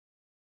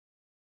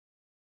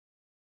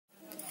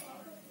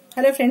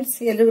Hello friends,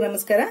 ಎಲ್ಲರಿಗೂ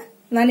ನಮಸ್ಕಾರ.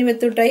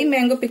 ನಾನಿವತ್ತು ಡ್ರೈ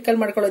ಮ್ಯಾಂಗೋ ಪಿಕ್ಕಲ್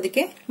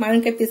ಮಾಡ್ಕೊಳ್ಳೋದಕ್ಕೆ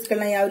ಮಾವಿನಕಾಯಿ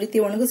ಪೀಸ್ಗಳನ್ನ ಯಾವ ರೀತಿ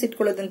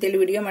ಒಣಗಿಸಿಟ್ಕೊಳ್ಳೋದು ಅಂತೇಳಿ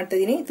ವಿಡಿಯೋ ಮಾಡ್ತಾ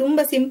ಇದೀನಿ.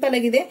 ತುಂಬಾ ಸಿಂಪಲ್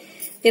ಆಗಿದೆ.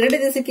 2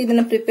 ದಿವಸಕ್ಕೆ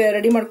ಇದನ್ನ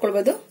ರೆಡಿ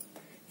ಮಾಡ್ಕೊಳ್ಬಹುದು.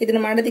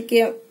 ಇದನ್ನ ಮಾಡೋದಕ್ಕೆ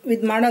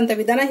ಮಾಡುವಂತ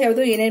ವಿಧಾನ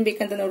ಯಾವುದು, ಏನೇನ್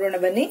ಬೇಕಂತ ನೋಡೋಣ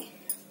ಬನ್ನಿ.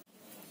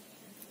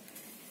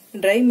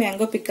 ಡ್ರೈ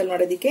ಮ್ಯಾಂಗೋ ಪಿಕ್ಕಲ್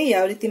ಮಾಡೋದಕ್ಕೆ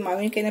ಯಾವ ರೀತಿ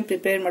ಮಾವಿನಕಾಯಿನ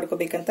ಪ್ರಿಪೇರ್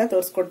ಮಾಡ್ಕೋಬೇಕಂತ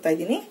ತೋರಿಸ್ಕೊಡ್ತಾ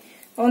ಇದೀನಿ.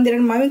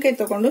 ಒಂದೆರಡು ಮಾವಿನಕಾಯಿ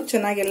ತಗೊಂಡು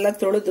ಚೆನ್ನಾಗೆಲ್ಲ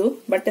ತೊಳೆದು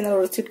ಬಟ್ಟೆನ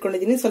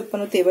ಒರೆಸಿಟ್ಕೊಂಡಿದೀನಿ.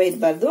 ಸ್ವಲ್ಪನೂ ತೇವ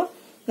ಇರಬಾರ್ದು.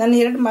 ನಾನು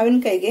 2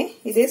 ಮಾವಿನಕಾಯಿಗೆ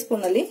ಇದೇ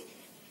ಸ್ಪೂನ್ ಅಲ್ಲಿ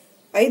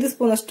 5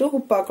 ಸ್ಪೂನ್ ಅಷ್ಟು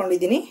ಉಪ್ಪು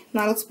ಹಾಕೊಂಡಿದ್ದೀನಿ.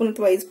 4 ಸ್ಪೂನ್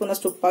ಅಥವಾ 5 ಸ್ಪೂನ್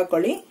ಅಷ್ಟು ಉಪ್ಪು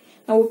ಹಾಕೊಳ್ಳಿ.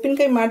 ನಾವು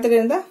ಉಪ್ಪಿನಕಾಯಿ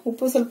ಮಾಡ್ತಿರೋದ್ರಿಂದ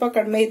ಉಪ್ಪು ಸ್ವಲ್ಪ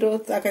ಕಡಿಮೆ ಇರೋ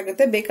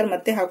ಸಾಕಾಗುತ್ತೆ. ಬೇಕಾದ್ರೆ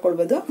ಮತ್ತೆ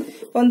ಹಾಕೊಳ್ಬಹುದು.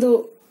 ಒಂದು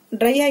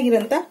ಡ್ರೈ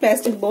ಆಗಿರೋಂತ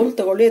ಪ್ಲಾಸ್ಟಿಕ್ ಬೌಲ್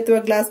ತಗೊಳ್ಳಿ ಅಥವಾ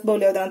ಗ್ಲಾಸ್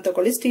ಬೌಲ್ ಯಾವ್ದಾದ್ರು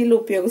ತಗೊಳ್ಳಿ. ಸ್ಟೀಲ್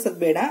ಉಪಯೋಗಿಸೋದು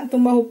ಬೇಡ.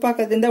 ತುಂಬಾ ಉಪ್ಪು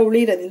ಹಾಕೋದ್ರಿಂದ ಹುಳಿ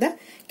ಇರೋದ್ರಿಂದ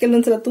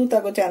ಕೆಲವೊಂದ್ಸಲ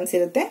ತೂತಾಗೋ ಚಾನ್ಸ್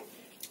ಇರುತ್ತೆ.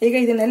 ಈಗ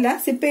ಇದನ್ನೆಲ್ಲ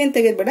ಸಿಪ್ಪೆ ಏನ್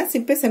ತೆಗೆದ್ಬೇಡ,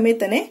 ಸಿಪ್ಪೆ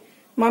ಸಮೇತನೆ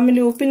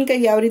ಮಾಮೂಲಿ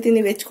ಉಪ್ಪಿನಕಾಯಿ ಯಾವ ರೀತಿ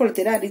ನೀವು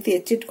ಹೆಚ್ಕೊಳ್ತೀರಾ ಆ ರೀತಿ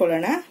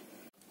ಹೆಚ್ಚಿಟ್ಕೊಳ್ಳೋಣ.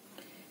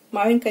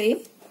 ಮಾವಿನಕಾಯಿ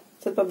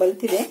ಸ್ವಲ್ಪ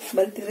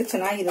ಬಲ್ತಿದ್ರೆ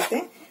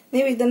ಚೆನ್ನಾಗಿರುತ್ತೆ.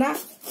 ನೀವು ಇದನ್ನ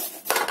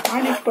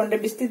ಮಾಡಿಟ್ಕೊಂಡ್ರೆ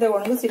ಬಿಸಿಲಿದಾಗ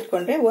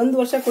ಒಣಗಿಸಿಟ್ಕೊಂಡ್ರೆ 1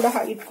 ವರ್ಷ ಕೂಡ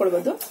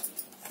ಇಟ್ಕೊಳ್ಬಹುದು.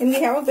 ನಿಮ್ಗೆ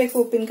ಯಾವಾಗ ಬೇಕು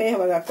ಉಪ್ಪಿನಕಾಯಿ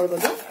ಅವಾಗ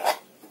ಹಾಕೊಳ್ಬಹುದು.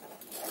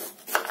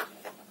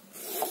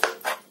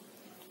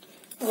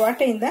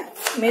 ವಾಟೆಯಿಂದ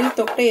ಮೇಲೆ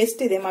ತೊಟ್ಟೆ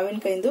ಎಷ್ಟಿದೆ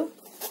ಮಾವಿನಕಾಯಿಂದು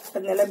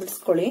ಅದನ್ನೆಲ್ಲ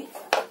ಬಿಡಿಸ್ಕೊಳ್ಳಿ.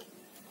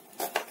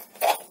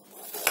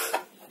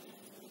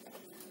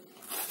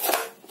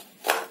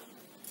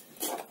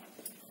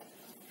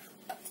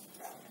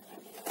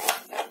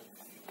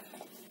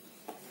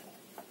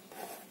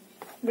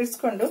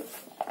 ಬಿಡಿಸ್ಕೊಂಡು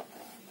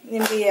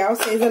ನಿಮ್ಗೆ ಯಾವ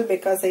ಸೈಜಲ್ಲಿ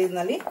ಬೇಕಾ ಸೈಜ್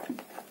ನಲ್ಲಿ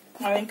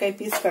ಮಾವಿನಕಾಯಿ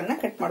ಪೀಸ್ಗಳನ್ನ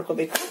ಕಟ್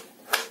ಮಾಡ್ಕೋಬೇಕು.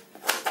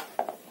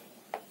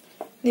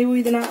 ನೀವು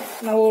ಇದನ್ನ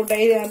ನಾವು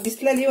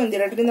ಬಿಸಿಲಲ್ಲಿ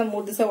 1-2 ರಿಂದ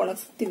 3 ದಿವಸ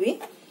ಒಣಗಿಸ್ತೀವಿ.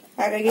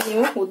 ಹಾಗಾಗಿ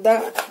ನೀವು ಉದ್ದ,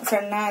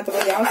 ಸಣ್ಣ ಅಥವಾ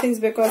ಯಾವ ಸೈಜ್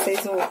ಬೇಕೋ ಆ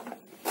ಸೈಜ್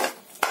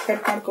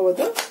ಕಟ್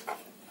ಮಾಡ್ಕೋಬಹುದು.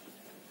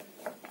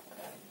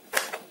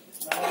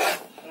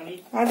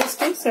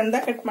 ಆದಷ್ಟು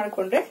ಸಣ್ಣದಾಗಿ ಕಟ್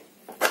ಮಾಡ್ಕೊಂಡ್ರೆ,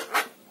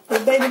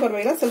 ಉದ್ದ ಇದು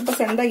ಪರವಾಗಿಲ್ಲ, ಸ್ವಲ್ಪ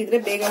ಸಣ್ಣದಾಗಿದ್ರೆ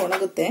ಬೇಗ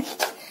ಒಣಗುತ್ತೆ.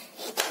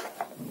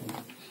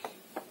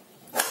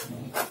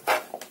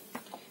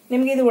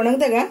 ನಿಮ್ಗೆ ಇದು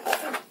ಒಣಗಿದಾಗ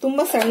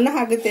ತುಂಬಾ ಸಣ್ಣ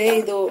ಆಗುತ್ತೆ.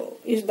 ಇದು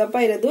ಇಷ್ಟು ದಪ್ಪ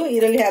ಇರೋದು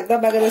ಇದರಲ್ಲಿ ಅರ್ಧ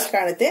ಭಾಗದಷ್ಟು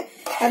ಕಾಣುತ್ತೆ.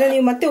 ಆದ್ರೆ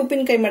ನೀವು ಮತ್ತೆ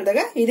ಉಪ್ಪಿನಕಾಯಿ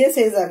ಮಾಡಿದಾಗ ಇದೇ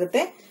ಸೈಜ್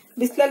ಆಗುತ್ತೆ.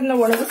 ಬಿಸಿಲಲ್ಲಿ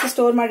ನಾವು ಒಣಗಿಸಿ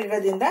ಸ್ಟೋರ್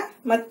ಮಾಡಿರೋದ್ರಿಂದ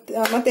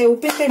ಮತ್ತೆ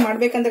ಉಪ್ಪಿನಕಾಯಿ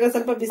ಮಾಡ್ಬೇಕಂದಾಗ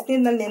ಸ್ವಲ್ಪ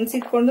ಬಿಸಿಲಿನಲ್ಲಿ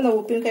ನೆನೆಸಿಟ್ಕೊಂಡು ನಾವು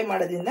ಉಪ್ಪಿನಕಾಯಿ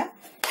ಮಾಡೋದ್ರಿಂದ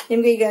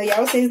ನಿಮ್ಗೆ ಈಗ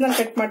ಯಾವ ಸೈಜ್ ನಲ್ಲಿ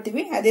ಕಟ್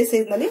ಮಾಡ್ತೀವಿ ಅದೇ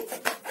ಸೈಜ್ ನಲ್ಲಿ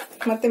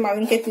ಮತ್ತೆ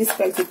ಮಾವಿನಕಾಯಿ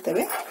ಪೀಸ್ಗಳು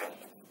ಸಿಗ್ತವೆ.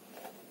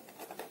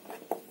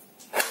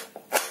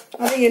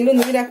 ಅದೇ ಎಲ್ಲೂ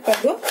ನೀರು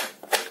ಹಾಕ್ಬಾರ್ದು,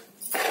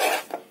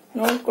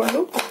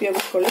 ನೋಡ್ಕೊಂಡು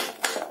ಉಪಯೋಗಿಸ್ಕೊಳ್ಳಿ.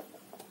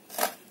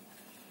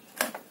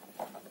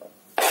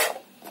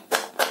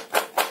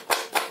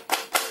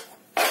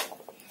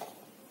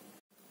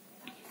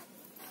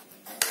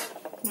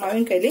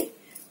 ಮಾವಿನಕಾಯಿಲಿ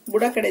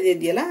ಬುಡ ಕಡೆದು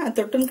ಇದೆಯಲ್ಲ, ಆ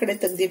ತೊಟ್ಟಿನ ಕಡೆ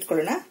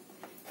ತೆಗೆದಿಟ್ಕೊಳ್ಳೋಣ.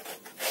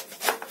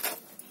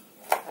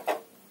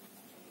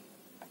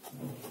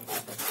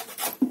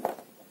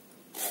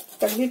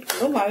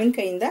 ತೆಗೆದಿಟ್ಕೊಂಡು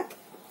ಮಾವಿನಕಾಯಿಯಿಂದ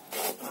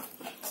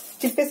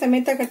ಚಿಪ್ಪೆ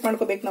ಸಮೇತ ಕಟ್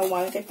ಮಾಡ್ಕೋಬೇಕು ನಾವು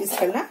ಮಾವಿನಕಾಯಿ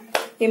ಪೀಸ್ಗಳನ್ನ.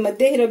 ಈ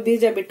ಮಧ್ಯೆ ಇರೋ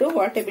ಬೀಜ ಬಿಟ್ಟು,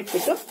 ವಾಟೆ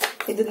ಬಿಟ್ಬಿಟ್ಟು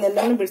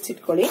ಇದನ್ನೆಲ್ಲಾನು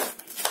ಬಿಡಿಸಿಟ್ಕೊಳ್ಳಿ.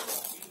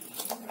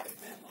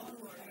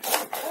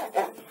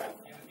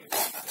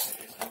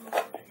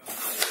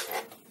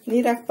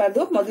 ನೀರ್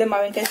ಹಾಕ್ಬಾರ್ದು. ಮೊದಲೇ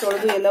ಮಾವಿನಕಾಯಿ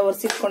ತೊಳೆದು ಎಲ್ಲ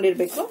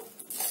ಒರೆಸಿಟ್ಕೊಂಡಿರ್ಬೇಕು.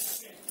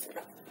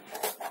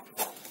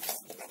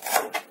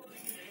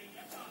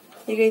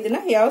 ಈಗ ಇದನ್ನ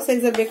ಯಾವ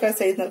ಸೈಜ್ ಅಲ್ಲಿ ಬೇಕಾದ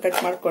ಸೈಜ್ ನಲ್ಲಿ ಕಟ್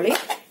ಮಾಡ್ಕೊಳ್ಳಿ.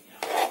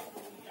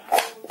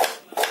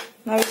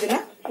 ನಾವು ಇದನ್ನ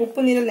ಉಪ್ಪು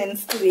ನೀರಲ್ಲಿ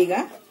ನೆನೆಸ್ತೀವಿ. ಈಗ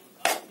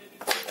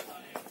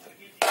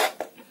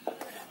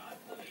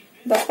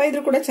ದಪ್ಪ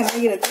ಇದ್ರೂ ಕೂಡ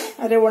ಚೆನ್ನಾಗಿರುತ್ತೆ,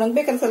 ಆದ್ರೆ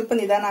ಒಣಗ್ಬೇಕಾದ್ರೆ ಸ್ವಲ್ಪ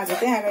ನಿಧಾನ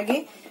ಆಗುತ್ತೆ. ಹಾಗಾಗಿ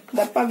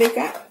ದಪ್ಪ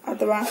ಬೇಕಾ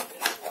ಅಥವಾ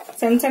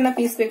ಸಣ್ಣ ಸಣ್ಣ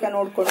ಪೀಸ್ ಬೇಕಾ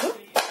ನೋಡ್ಕೊಂಡು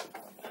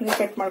ನೀವು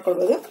ಕಟ್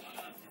ಮಾಡ್ಕೊಳ್ಬಹುದು.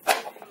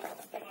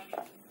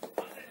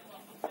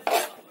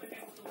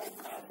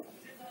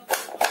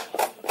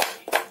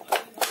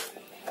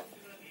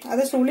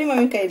 ಆದಷ್ಟು ಹುಳಿ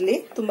ಮಾವಿನಕಾಯಿ ಇರಲಿ,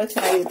 ತುಂಬಾ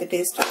ಚೆನ್ನಾಗಿರುತ್ತೆ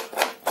ಟೇಸ್ಟ್.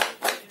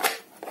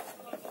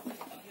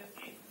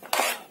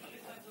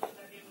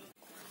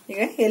 ಈಗ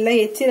ಎಲ್ಲ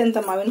ಹೆಚ್ಚಿರಂತ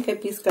ಮಾವಿನಕಾಯಿ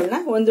ಪೀಸ್ಗಳನ್ನ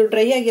ಒಂದು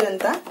ಡ್ರೈ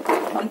ಆಗಿರಂತ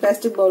ಒಂದು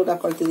ಪ್ಲಾಸ್ಟಿಕ್ ಬೌಲ್ಗೆ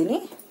ಹಾಕೊಳ್ತಿದ್ದೀನಿ.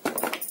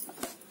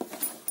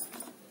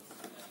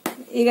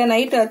 ಈಗ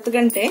ನೈಟ್ 10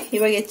 ಗಂಟೆ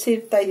ಇವಾಗ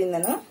ಹೆಚ್ಚಿಡ್ತಾ ಇದ್ದೀನಿ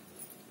ನಾನು.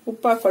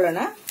 ಉಪ್ಪು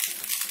ಹಾಕೊಳ್ಳೋಣ.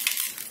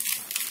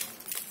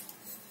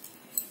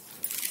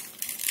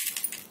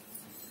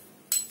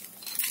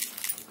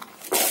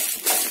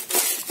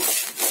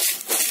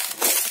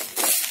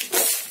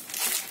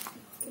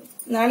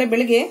 ನಾಳೆ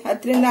ಬೆಳಿಗ್ಗೆ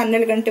 10 ರಿಂದ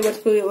 12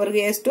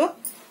 ಗಂಟೆವರೆಗೆ ಅಷ್ಟು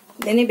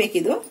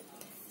ನೆನೆಬೇಕಿದು.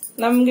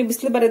 ನಮ್ಗೆ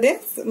ಬಿಸಿಲು ಬರೋದೆ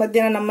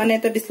ಮಧ್ಯಾಹ್ನ, ನಮ್ಮನೆ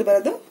ಹತ್ರ ಬಿಸಿಲು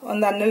ಬರೋದು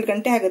ಒಂದು 12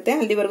 ಗಂಟೆ ಆಗುತ್ತೆ.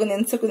 ಅಲ್ಲಿವರೆಗೂ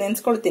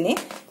ನೆನ್ಸ್ಕೊಳ್ತೀನಿ.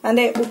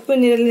 ಅಂದ್ರೆ ಉಪ್ಪು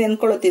ನೀರಲ್ಲಿ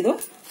ನೆನ್ಕೊಳ್ಳುತ್ತಿದ್ದು.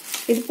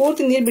 ಇದು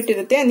ಪೂರ್ತಿ ನೀರು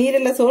ಬಿಟ್ಟಿರುತ್ತೆ. ಆ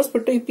ನೀರೆಲ್ಲ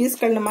ಸೋರ್ಸ್ಬಿಟ್ಟು ಈ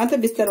ಪೀಸ್ಗಳನ್ನ ಮಾತ್ರ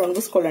ಬಿಸಿಲಲ್ಲಿ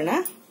ಒಣಗಿಸ್ಕೊಳ್ಳೋಣ.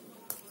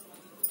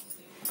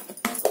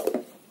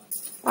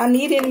 ಆ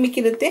ನೀರ್ ಏನ್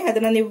ಮಿಕ್ಕಿರುತ್ತೆ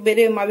ಅದನ್ನ ನೀವು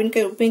ಬೇರೆ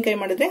ಮಾವಿನಕಾಯಿ ಉಪ್ಪಿನಕಾಯಿ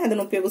ಮಾಡಿದ್ರೆ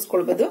ಅದನ್ನ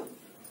ಉಪಯೋಗಿಸ್ಕೊಳ್ಬಹುದು.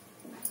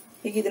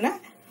 ಈಗ ಇದನ್ನ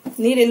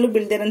ನೀರೆಲ್ಲೂ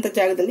ಬೀಳ್ದಿರೋಂಥ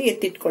ಜಾಗದಲ್ಲಿ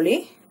ಎತ್ತಿಟ್ಕೊಳ್ಳಿ.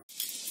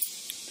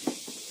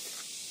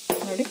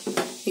 ನೋಡಿ,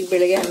 ಈಗ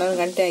ಬೆಳಗ್ಗೆ 11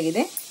 ಗಂಟೆ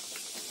ಆಗಿದೆ.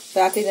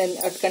 ರಾತ್ರಿ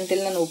 10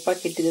 ಗಂಟೆಲಿ ನಾನು ಉಪ್ಪು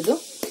ಹಾಕಿಟ್ಟಿದ್ದು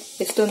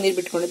ಎಷ್ಟೊಂದು ನೀರು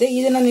ಬಿಟ್ಕೊಂಡಿದೆ.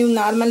 ಇದನ್ನ ನೀವು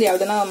ನಾರ್ಮಲ್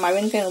ಯಾವ್ದನ್ನ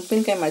ಮಾವಿನಕಾಯಿ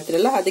ಉಪ್ಪಿನಕಾಯಿ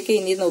ಮಾಡ್ತಿರಲ್ಲ ಅದಕ್ಕೆ ಈ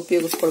ನೀರನ್ನ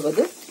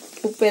ಉಪಯೋಗಿಸ್ಕೊಳ್ಬಹುದು.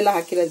 ಉಪ್ಪು ಎಲ್ಲ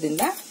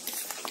ಹಾಕಿರೋದ್ರಿಂದ.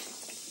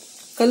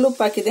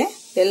 ಕಲ್ಲುಪ್ಪು ಹಾಕಿದೆ,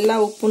 ಎಲ್ಲ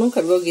ಉಪ್ಪುನು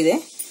ಕರಗೋಗಿದೆ.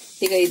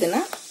 ಈಗ ಇದನ್ನ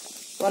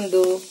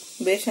ಒಂದು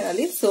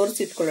ಬೇಸನಲ್ಲಿ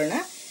ಸೋರಿಸಿಟ್ಕೊಳ್ಳೋಣ.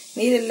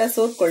 ನೀರೆಲ್ಲ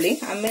ಸೋರ್ಕೊಳ್ಳಿ.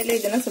 ಆಮೇಲೆ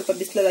ಇದನ್ನ ಸ್ವಲ್ಪ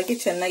ಬಿಸಿಲಲ್ಲಿ ಹಾಕಿ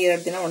ಚೆನ್ನಾಗಿ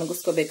 2 ದಿನ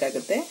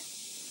ಒಣಗಿಸ್ಕೋಬೇಕಾಗುತ್ತೆ.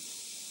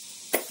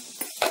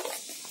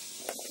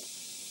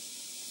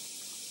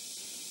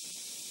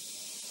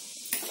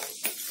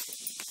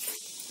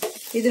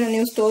 ಇದನ್ನ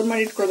ನೀವು ಸ್ಟೋರ್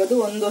ಮಾಡಿ ಇಟ್ಕೊಳ್ಬಹುದು.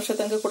 1 ವರ್ಷ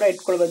ತನಕ ಕೂಡ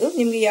ಇಟ್ಕೊಳ್ಬಹುದು.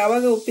 ನಿಮ್ಗೆ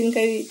ಯಾವಾಗ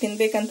ಉಪ್ಪಿನಕಾಯಿ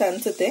ತಿನ್ಬೇಕಂತ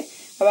ಅನ್ಸುತ್ತೆ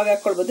ಅವಾಗ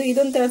ಹಾಕೊಳ್ಬಹುದು.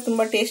 ಇದೊಂಥರ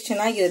ತುಂಬಾ ಟೇಸ್ಟ್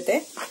ಚೆನ್ನಾಗಿರುತ್ತೆ.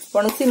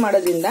 ಒಣಗಿಸಿ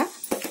ಮಾಡೋದ್ರಿಂದ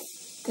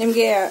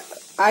ನಿಮ್ಗೆ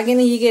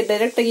ಹಾಗೇನೆ ಹೀಗೆ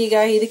ಡೈರೆಕ್ಟ್ ಆಗಿ ಈಗ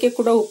ಇದಕ್ಕೆ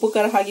ಕೂಡ ಉಪ್ಪು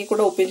ಖಾರ ಹಾಕಿ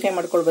ಕೂಡ ಉಪ್ಪಿನಕಾಯಿ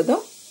ಮಾಡ್ಕೊಳ್ಬಹುದು.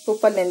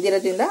 ಉಪ್ಪಲ್ಲಿ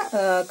ನೆಂದಿರೋದ್ರಿಂದ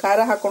ಖಾರ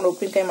ಹಾಕೊಂಡು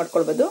ಉಪ್ಪಿನಕಾಯಿ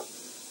ಮಾಡ್ಕೊಳ್ಬಹುದು.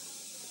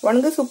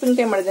 ಒಣಗಿಸಿ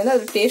ಉಪ್ಪಿನಕಾಯಿ ಮಾಡೋದ್ರಿಂದ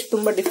ಅದ್ರ ಟೇಸ್ಟ್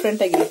ತುಂಬಾ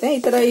ಡಿಫ್ರೆಂಟ್ ಆಗಿರುತ್ತೆ.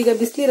 ಈ ತರ ಈಗ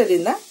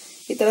ಬಿಸಿಲಿರೋದ್ರಿಂದ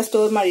ಈ ತರ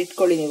ಸ್ಟೋರ್ ಮಾಡಿ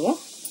ಇಟ್ಕೊಳ್ಳಿ ನೀವು.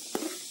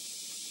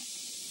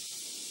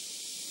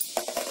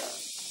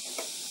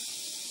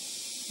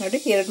 ನೋಡಿ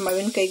 2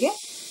 ಮಾವಿನಕಾಯಿಗೆ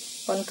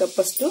 1 ಕಪ್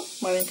ಅಷ್ಟು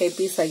ಮಾವಿನಕಾಯಿ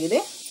ಪೀಸ್ ಆಗಿದೆ.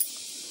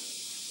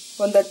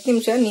 ಒಂದು 10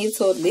 ನಿಮಿಷ ನೀರು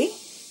ಸೋರ್ಲಿ.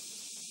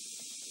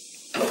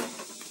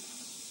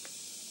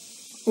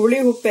 ಹುಳಿ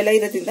ಉಪ್ಪೆಲ್ಲ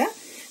ಇರೋದ್ರಿಂದ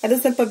ಅದು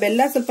ಸ್ವಲ್ಪ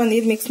ಬೆಲ್ಲ ಸ್ವಲ್ಪ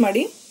ನೀರು ಮಿಕ್ಸ್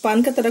ಮಾಡಿ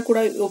ಪಾನಕ ತರ ಕೂಡ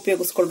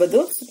ಉಪಯೋಗಿಸ್ಕೊಳ್ಬಹುದು.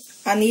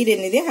 ಆ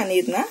ನೀರೇನಿದೆ ಆ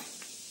ನೀರನ್ನ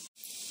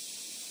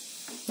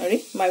ನೋಡಿ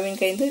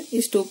ಮಾವಿನಕಾಯಿಂದ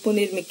ಇಷ್ಟು ಉಪ್ಪು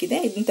ನೀರು ಮಿಕ್ಕಿದೆ.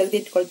 ಇದನ್ನ ತೆಗೆದು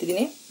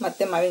ಇಟ್ಕೊಳ್ತಿದ್ದೀನಿ.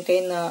 ಮತ್ತೆ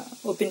ಮಾವಿನಕಾಯಿನ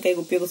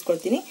ಉಪ್ಪಿನಕಾಯಿಗೆ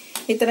ಉಪಯೋಗಿಸ್ಕೊಳ್ತೀನಿ.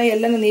 ಈ ತರ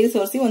ಎಲ್ಲಾನು ನೀರು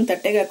ಸೋರಿಸಿ ಒಂದು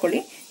ತಟ್ಟೆಗೆ ಹಾಕೊಳ್ಳಿ.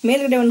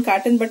 ಮೇಲ್ಗಡೆ ಒಂದು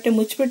ಕಾಟನ್ ಬಟ್ಟೆ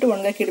ಮುಚ್ಚಿಬಿಟ್ಟು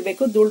ಒಣಗಾಕಿ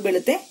ಇಡಬೇಕು. ಧೂಳು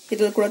ಬೀಳುತ್ತೆ.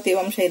 ಇದ್ರಲ್ಲಿ ಕೂಡ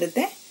ತೇವಾಂಶ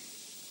ಇರುತ್ತೆ.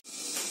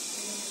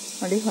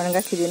 ನೋಡಿ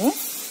ಒಣಗಾಕಿದ್ದೀನಿ.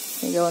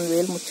 ಈಗ ಒಂದು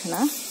ವೇಲ್ ಮುಚ್ಚೋಣ.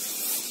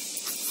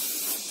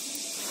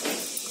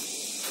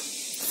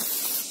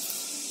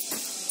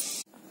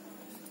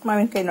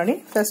 ಮಾವಿನಕಾಯಿ ನೋಡಿ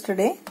ಫಸ್ಟ್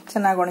ಡೇ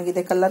ಚೆನ್ನಾಗಿ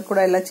ಒಣಗಿದೆ. ಕಲರ್ ಕೂಡ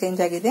ಎಲ್ಲ ಚೇಂಜ್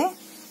ಆಗಿದೆ.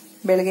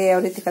 ಬೆಳಗ್ಗೆ ಯಾವ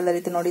ರೀತಿ ಕಲರ್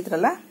ಇತ್ತು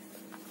ನೋಡಿದ್ರಲ್ಲ.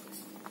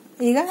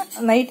 ಈಗ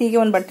ನೈಟ್ ಹೀಗೆ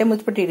ಒಂದು ಬಟ್ಟೆ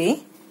ಮುಚ್ಚಿಬಿಟ್ಟಿಡಿ.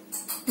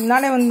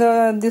 ನಾಳೆ ಒಂದು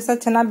ದಿವಸ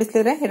ಚೆನ್ನಾಗಿ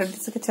ಬಿಸಿಲಿದ್ರೆ 2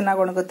 ದಿವಸಕ್ಕೆ ಚೆನ್ನಾಗಿ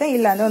ಒಣಗುತ್ತೆ.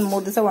 ಇಲ್ಲ ಅಂದ್ರೆ ಒಂದು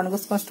 3 ದಿವಸ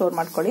ಒಣಗಿಸ್ಕೊಂಡು ಸ್ಟೋರ್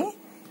ಮಾಡ್ಕೊಳ್ಳಿ.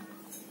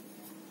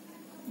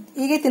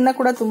 ಹೀಗೆ ತಿನ್ನ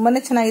ಕೂಡ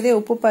ತುಂಬಾನೇ ಚೆನ್ನಾಗಿದೆ.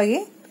 ಉಪ್ಪುಪ್ಪಾಗಿ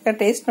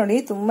ಟೇಸ್ಟ್ ನೋಡಿ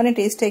ತುಂಬಾನೇ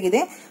ಟೇಸ್ಟಿ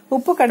ಆಗಿದೆ.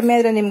 ಉಪ್ಪು ಕಡಿಮೆ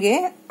ಆದ್ರೆ ನಿಮ್ಗೆ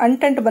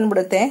ಅಂಟಂಟು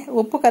ಬಂದ್ಬಿಡುತ್ತೆ.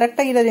 ಉಪ್ಪು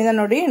ಕರೆಕ್ಟ್ ಆಗಿರೋದ್ರಿಂದ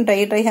ನೋಡಿ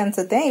ಡ್ರೈ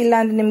ಅನ್ಸುತ್ತೆ. ಇಲ್ಲ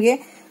ಅಂದ್ರೆ ನಿಮ್ಗೆ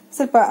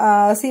ಸ್ವಲ್ಪ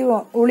ಹಸಿ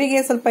ಹುಳಿಗೆ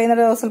ಸ್ವಲ್ಪ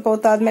ಏನಾದ್ರು ಸ್ವಲ್ಪ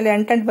ಹೊತ್ತಾದ್ಮೇಲೆ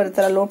ಅಂಟಂಟು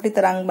ಬರುತ್ತಲ್ಲ ಲೋಪಡಿ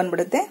ತರ ಹಂಗ್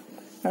ಬಂದ್ಬಿಡುತ್ತೆ.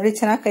 ನೋಡಿ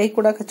ಚೆನ್ನಾಗಿ ಕೈ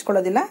ಕೂಡ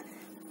ಕಚ್ಕೊಳ್ಳೋದಿಲ್ಲ.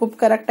 ಉಪ್ಪು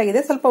ಕರೆಕ್ಟ್ ಆಗಿದೆ.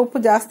 ಸ್ವಲ್ಪ ಉಪ್ಪು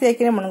ಜಾಸ್ತಿ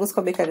ಹಾಕಿನೇ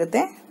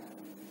ಒಣಗಿಸ್ಕೋಬೇಕಾಗುತ್ತೆ.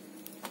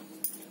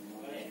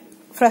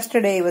 ಫಸ್ಟ್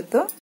ಡೇ ಇವತ್ತು.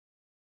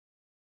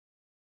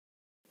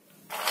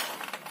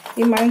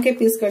 ಈ ಮಾವಿನಕಾಯಿ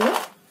ಪೀಸ್ಗಳು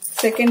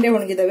ಸೆಕೆಂಡ್ ಡೇ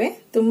ಒಣಗಿದಾವೆ.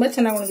 ತುಂಬಾ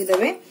ಚೆನ್ನಾಗಿ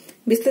ಒಣಗಿದಾವೆ.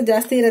 ಬಿಸಿಲು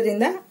ಜಾಸ್ತಿ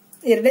ಇರೋದ್ರಿಂದ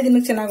 2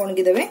 ದಿನಕ್ಕೆ ಚೆನ್ನಾಗಿ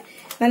ಒಣಗಿದಾವೆ.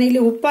 ನಾನು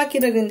ಇಲ್ಲಿ ಉಪ್ಪು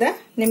ಹಾಕಿರೋದ್ರಿಂದ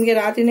ನಿಮ್ಗೆ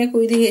ರಾತ್ರಿನೇ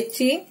ಕುಯ್ದು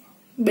ಹೆಚ್ಚಿ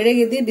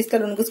ಬೆಳಗ್ಗೆ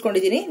ಬಿಸಿಲಲ್ಲಿ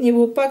ಒಣಗಿಸ್ಕೊಂಡಿದ್ದೀನಿ. ನೀವು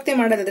ಉಪ್ಪು ಹಾಕ್ತೆ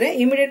ಮಾಡೋದಾದ್ರೆ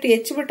ಇಮಿಡಿಯೇಟ್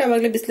ಹೆಚ್ಚಿಬಿಟ್ಟು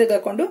ಅವಾಗಲೇ ಬಿಸಿಲಿಗೆ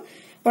ಹಾಕೊಂಡು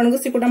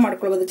ಒಣಗಿಸಿ ಕೂಡ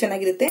ಮಾಡ್ಕೊಳ್ಬಹುದು.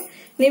 ಚೆನ್ನಾಗಿರುತ್ತೆ.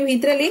 ನೀವು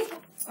ಇದರಲ್ಲಿ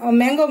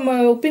ಮ್ಯಾಂಗೋ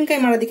ಉಪ್ಪಿನಕಾಯಿ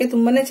ಮಾಡೋದಕ್ಕೆ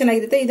ತುಂಬಾನೇ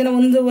ಚೆನ್ನಾಗಿರುತ್ತೆ. ಇದನ್ನ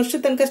 1 ವರ್ಷ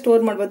ತನಕ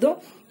ಸ್ಟೋರ್ ಮಾಡಬಹುದು.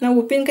 ನಾವು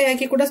ಉಪ್ಪಿನಕಾಯಿ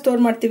ಹಾಕಿ ಕೂಡ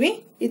ಸ್ಟೋರ್ ಮಾಡ್ತೀವಿ.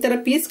 ಈ ತರ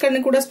ಪೀಸ್ಗಳನ್ನ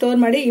ಕೂಡ ಸ್ಟೋರ್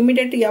ಮಾಡಿ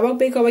ಇಮಿಡಿಯೇಟ್ ಯಾವಾಗ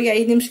ಬೇಕು ಅವಾಗ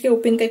 5 ನಿಮಿಷಕ್ಕೆ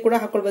ಉಪ್ಪಿನಕಾಯಿ ಕೂಡ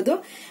ಹಾಕೊಳ್ಬಹುದು.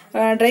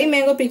 ಡ್ರೈ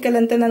ಮ್ಯಾಂಗೋ ಪಿಕಲ್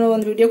ಅಂತ ನಾನು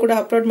ಒಂದು ವಿಡಿಯೋ ಕೂಡ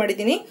ಅಪ್ಲೋಡ್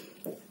ಮಾಡಿದ್ದೀನಿ.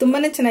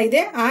 ತುಂಬಾನೇ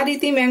ಚೆನ್ನಾಗಿದೆ. ಆ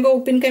ರೀತಿ ಮ್ಯಾಂಗೋ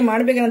ಉಪ್ಪಿನಕಾಯಿ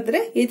ಮಾಡ್ಬೇಕಂದ್ರೆ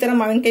ಈ ತರ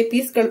ಮಾವಿನಕಾಯಿ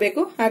ಪೀಸ್ಗಳು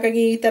ಬೇಕು.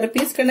 ಹಾಗಾಗಿ ಈ ತರ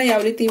ಪೀಸ್ಗಳನ್ನ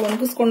ಯಾವ ರೀತಿ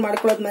ಒಣಗಿಸ್ಕೊಂಡು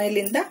ಮಾಡ್ಕೊಳ್ಳೋದು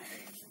ಮನೆಯಲ್ಲಿಂದ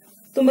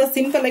ತುಂಬಾ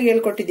ಸಿಂಪಲ್ ಆಗಿ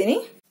ಹೇಳ್ಕೊಟ್ಟಿದ್ದೀನಿ.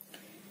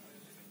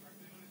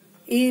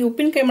 ಈ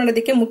ಉಪ್ಪಿನಕಾಯಿ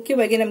ಮಾಡೋದಕ್ಕೆ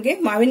ಮುಖ್ಯವಾಗಿ ನಮಗೆ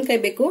ಮಾವಿನಕಾಯಿ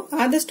ಬೇಕು.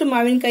 ಆದಷ್ಟು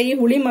ಮಾವಿನಕಾಯಿ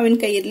ಹುಳಿ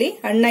ಮಾವಿನಕಾಯಿ ಇರ್ಲಿ,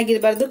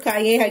 ಹಣ್ಣಾಗಿರ್ಬಾರ್ದು,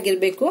 ಕಾಯೇ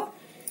ಆಗಿರ್ಬೇಕು.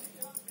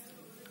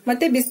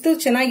 ಮತ್ತೆ ಬಿಸಿಲು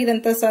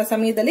ಚೆನ್ನಾಗಿರಂತ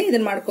ಸಮಯದಲ್ಲಿ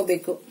ಇದನ್ನ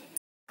ಮಾಡ್ಕೋಬೇಕು.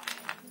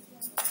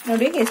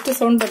 ನೋಡಿ ಎಷ್ಟು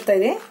ಸೌಂಡ್ ಬರ್ತಾ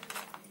ಇದೆ.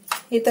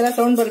 ಈ ತರ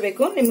ಸೌಂಡ್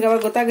ಬರಬೇಕು. ನಿಮ್ಗೆ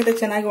ಅವಾಗ ಗೊತ್ತಾಗುತ್ತೆ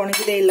ಚೆನ್ನಾಗಿ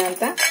ಒಣಗಿದೆ ಇಲ್ಲ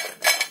ಅಂತ.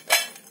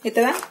 ಈ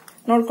ತರ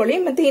ನೋಡ್ಕೊಳ್ಳಿ.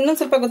 ಮತ್ತೆ ಇನ್ನೊಂದ್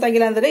ಸ್ವಲ್ಪ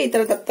ಗೊತ್ತಾಗಿಲ್ಲ ಅಂದ್ರೆ ಈ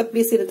ತರ ದಪ್ಪ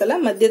ಪೀಸ್ ಇರುತ್ತಲ್ಲ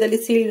ಮಧ್ಯದಲ್ಲಿ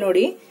ಸೀಳ್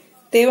ನೋಡಿ.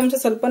 ತೇವಾಂಶ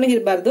ಸ್ವಲ್ಪನೂ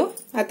ಇರಬಾರ್ದು.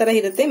 ಆ ತರ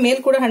ಇರುತ್ತೆ. ಮೇಲ್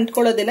ಕೂಡ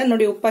ಅಂಟ್ಕೊಳ್ಳೋದಿಲ್ಲ.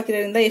 ನೋಡಿ ಉಪ್ಪು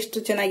ಹಾಕಿರೋದ್ರಿಂದ ಎಷ್ಟು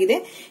ಚೆನ್ನಾಗಿದೆ.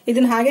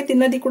 ಇದನ್ನ ಹಾಗೆ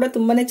ತಿನ್ನೋದಿಕ್ ಕೂಡ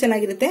ತುಂಬಾನೇ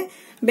ಚೆನ್ನಾಗಿರುತ್ತೆ.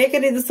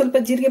 ಬೇಕಾದ್ರೆ ಇದು ಸ್ವಲ್ಪ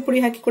ಜೀರಿಗೆ ಪುಡಿ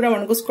ಹಾಕಿ ಕೂಡ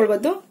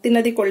ಒಣಗಿಸ್ಕೊಳ್ಬಹುದು.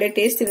 ತಿನ್ನೋದಿಕ್ ಒಳ್ಳೆ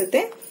ಟೇಸ್ಟ್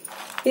ಇರುತ್ತೆ.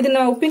 ಇದನ್ನ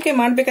ಉಪ್ಪಿನಕಾಯಿ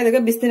ಮಾಡ್ಬೇಕಾದಾಗ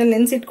ಬಿಸಿಲಿನಲ್ಲಿ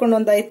ನೆನೆಸಿಟ್ಕೊಂಡು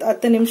ಒಂದು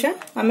 10 ನಿಮಿಷ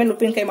ಆಮೇಲೆ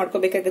ಉಪ್ಪಿನಕಾಯಿ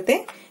ಮಾಡ್ಕೋಬೇಕಾಗುತ್ತೆ.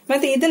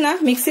 ಮತ್ತೆ ಇದನ್ನ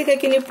ಮಿಕ್ಸಿಗೆ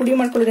ಹಾಕಿ ನೀವು ಪುಡಿ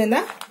ಮಾಡ್ಕೊಳ್ಳೋದ್ರಿಂದ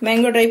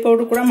ಮ್ಯಾಂಗೋ ಡ್ರೈ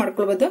ಪೌಡರ್ ಕೂಡ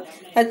ಮಾಡ್ಕೊಳ್ಬಹುದು.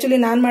 ಆಕ್ಚುಲಿ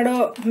ನಾನ್ ಮಾಡೋ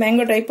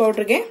ಮ್ಯಾಂಗೋ ಡ್ರೈ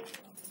ಪೌಡರ್ಗೆ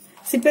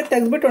ಸಿಪ್ಪೆ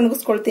ತೆಗೆದ್ಬಿಟ್ಟು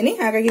ಒಣಗಿಸ್ಕೊಳ್ತೀನಿ.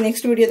 ಹಾಗಾಗಿ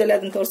ನೆಕ್ಸ್ಟ್ ವಿಡಿಯೋದಲ್ಲಿ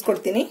ಅದನ್ನ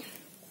ತೋರಿಸ್ಕೊಡ್ತೀನಿ.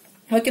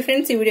 ಓಕೆ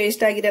ಫ್ರೆಂಡ್ಸ್, ಈ ವಿಡಿಯೋ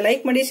ಇಷ್ಟ ಆಗಿದೆ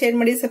ಲೈಕ್ ಮಾಡಿ, ಶೇರ್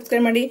ಮಾಡಿ,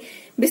 ಸಬ್ಸ್ಕ್ರೈಬ್ ಮಾಡಿ.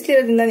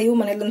 ಬಿಸಿಲಿರೋದ್ರಿಂದ ನೀವು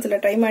ಮನೇಲಿ ಒಂದ್ಸಲ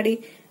ಟ್ರೈ ಮಾಡಿ.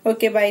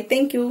 Okay bye.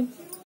 Thank you.